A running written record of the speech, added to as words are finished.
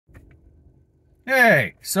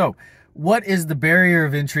Hey, so what is the barrier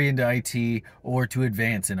of entry into IT or to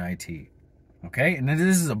advance in IT? Okay, and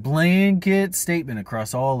this is a blanket statement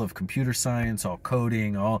across all of computer science, all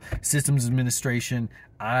coding, all systems administration,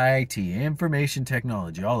 IT, information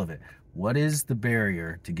technology, all of it. What is the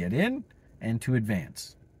barrier to get in and to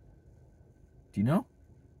advance? Do you know?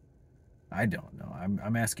 I don't know.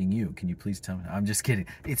 I'm asking you. Can you please tell me? I'm just kidding.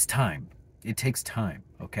 It's time. It takes time,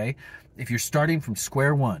 okay? If you're starting from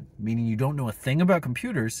square one, meaning you don't know a thing about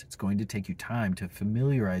computers, it's going to take you time to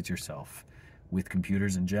familiarize yourself with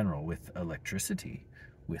computers in general, with electricity,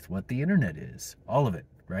 with what the internet is, all of it,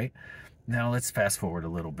 right? Now let's fast forward a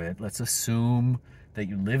little bit. Let's assume that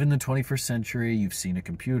you live in the 21st century, you've seen a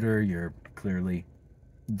computer, you're clearly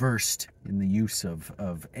versed in the use of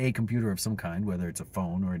a computer of some kind, whether it's a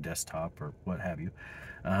phone or a desktop or what have you,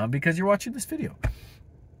 because you're watching this video.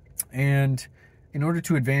 And in order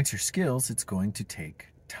to advance your skills, it's going to take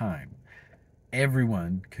time.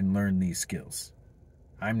 Everyone can learn these skills.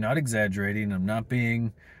 I'm not exaggerating. I'm not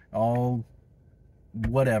being all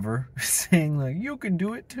whatever, saying like, you can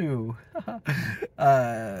do it too.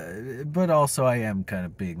 But also I am kind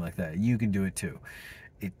of being like that. You can do it too.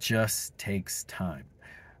 It just takes time.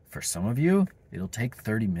 For some of you, it'll take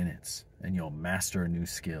 30 minutes and you'll master a new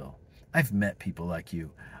skill. I've met people like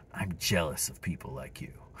you. I'm jealous of people like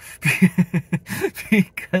you.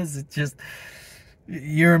 Because it just,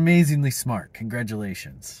 you're amazingly smart.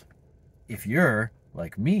 Congratulations. If you're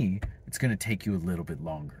like me, it's going to take you a little bit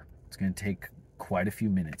longer. It's going to take quite a few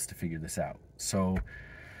minutes to figure this out. So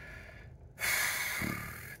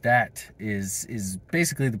that is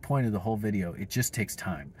basically the point of the whole video. It just takes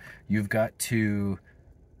time. You've got to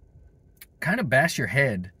kind of bash your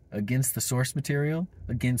head against the source material,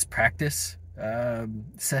 against practice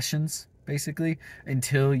sessions, basically,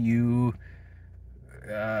 until you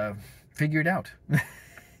figure it out.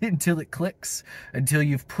 Until it clicks, until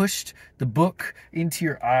you've pushed the book into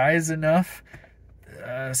your eyes enough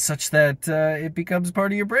such that it becomes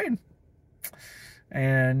part of your brain.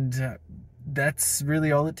 And that's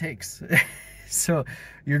really all it takes. So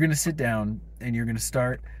you're going to sit down and you're going to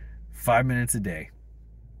start 5 minutes a day.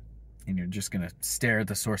 And you're just going to stare at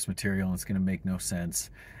the source material and it's going to make no sense.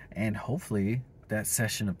 And hopefully that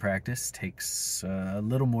session of practice takes a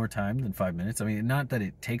little more time than 5 minutes. I mean, not that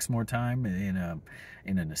it takes more time in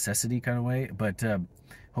a necessity kind of way, but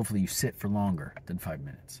hopefully you sit for longer than 5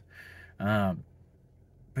 minutes. But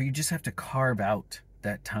you just have to carve out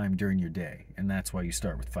that time during your day, and that's why you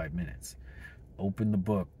start with 5 minutes. Open the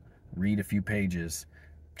book, read a few pages,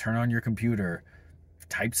 turn on your computer,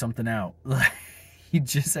 type something out. You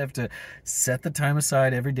just have to set the time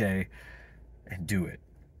aside every day and do it.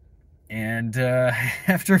 And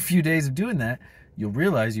after a few days of doing that, you'll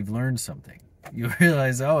realize you've learned something. You'll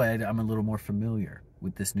realize, oh, Ed, I'm a little more familiar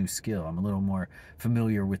with this new skill. I'm a little more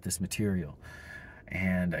familiar with this material.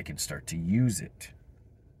 And I can start to use it.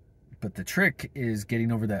 But the trick is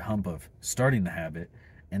getting over that hump of starting the habit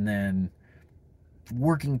and then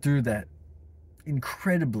working through that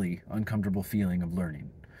incredibly uncomfortable feeling of learning.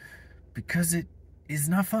 Because it is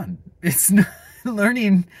not fun. It's not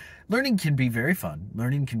learning can be very fun.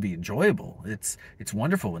 Learning can be enjoyable. It's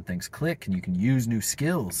wonderful when things click and you can use new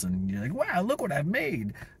skills and you're like, wow, look what I've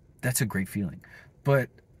made. That's a great feeling. But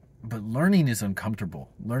learning is uncomfortable.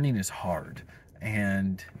 Learning is hard.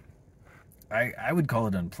 And I would call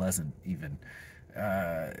it unpleasant even.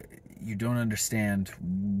 You don't understand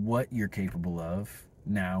what you're capable of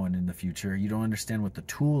now and in the future. You don't understand what the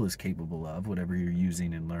tool is capable of, whatever you're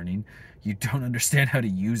using and learning. You don't understand how to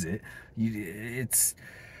use it. It's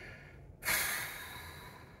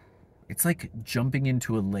like jumping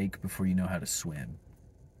into a lake before you know how to swim.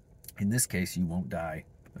 In this case, you won't die.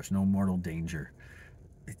 There's no mortal danger.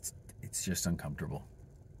 It's just uncomfortable.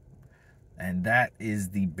 And that is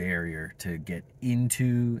the barrier to get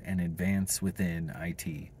into and advance within IT.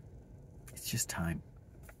 It's just time.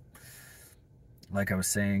 Like I was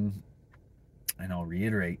saying, and I'll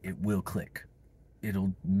reiterate, it will click.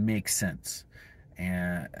 It'll make sense.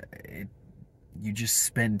 And you just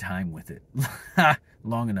spend time with it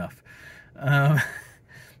long enough.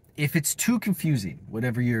 If it's too confusing,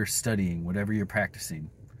 whatever you're studying, whatever you're practicing,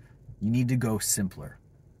 you need to go simpler.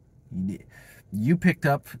 You picked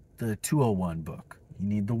up the 201 book. You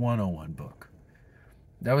need the 101 book.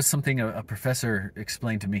 That was something a professor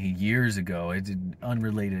explained to me years ago. It's an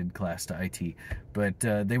unrelated class to IT. But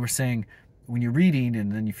they were saying when you're reading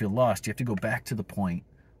and then you feel lost, you have to go back to the point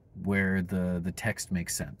where the text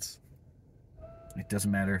makes sense. It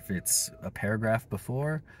doesn't matter if it's a paragraph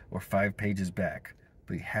before or 5 pages back,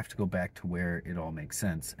 but you have to go back to where it all makes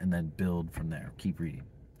sense and then build from there. Keep reading.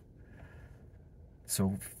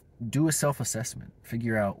 So do a self-assessment.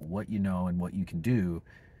 Figure out what you know and what you can do,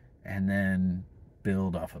 and then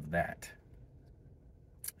build off of that.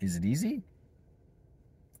 Is it easy?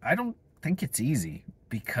 I don't think it's easy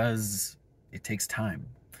because it takes time.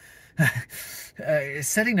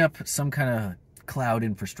 Setting up some kind of cloud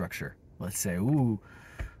infrastructure, let's say,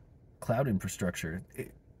 cloud infrastructure,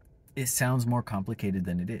 it sounds more complicated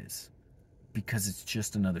than it is because it's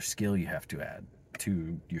just another skill you have to add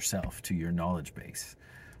to yourself, to your knowledge base.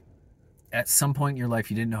 At some point in your life,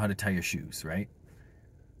 you didn't know how to tie your shoes, right?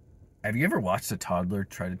 Have you ever watched a toddler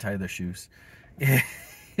try to tie their shoes?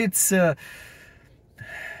 It's a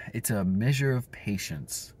measure of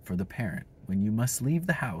patience for the parent when you must leave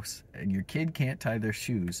the house and your kid can't tie their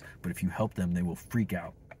shoes, but if you help them, they will freak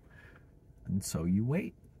out. And so you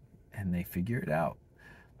wait and they figure it out.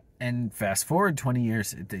 And fast forward 20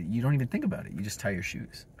 years, you don't even think about it. You just tie your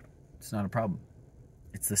shoes. It's not a problem.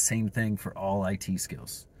 It's the same thing for all IT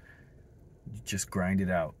skills. You just grind it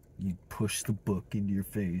out. You push the book into your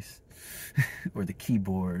face or the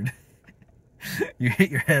keyboard. You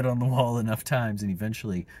hit your head on the wall enough times and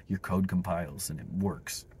eventually your code compiles and it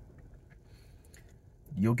works.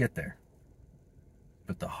 You'll get there.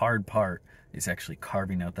 But the hard part is actually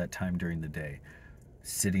carving out that time during the day,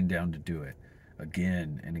 sitting down to do it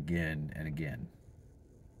again and again and again.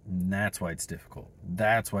 And that's why it's difficult.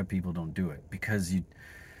 That's why people don't do it, because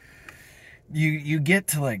you get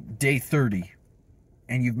to like day 30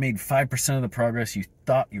 and you've made 5% of the progress you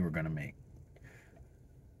thought you were going to make.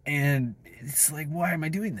 And it's like, why am I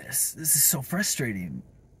doing this? This is so frustrating.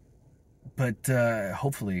 But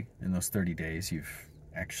hopefully in those 30 days, you've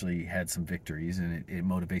actually had some victories and it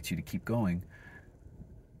motivates you to keep going.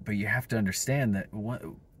 But you have to understand that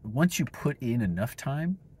once you put in enough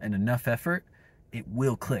time and enough effort, it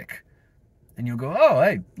will click. And you'll go, oh,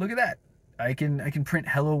 hey, look at that. I can print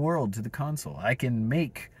hello world to the console. I can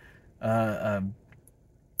make that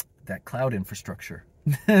cloud infrastructure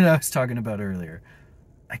that I was talking about earlier.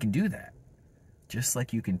 I can do that, just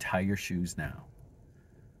like you can tie your shoes now.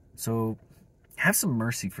 So have some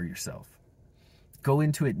mercy for yourself. Go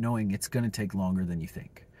into it knowing it's going to take longer than you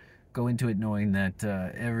think. Go into it knowing that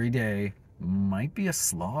every day might be a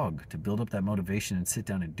slog to build up that motivation and sit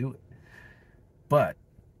down and do it. But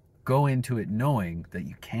go into it knowing that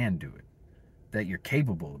you can do it, that you're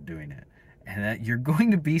capable of doing it, and that you're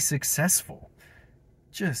going to be successful.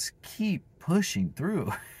 Just keep pushing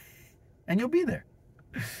through, and you'll be there.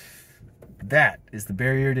 That is the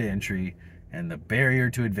barrier to entry and the barrier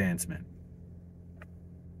to advancement.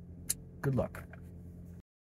 Good luck.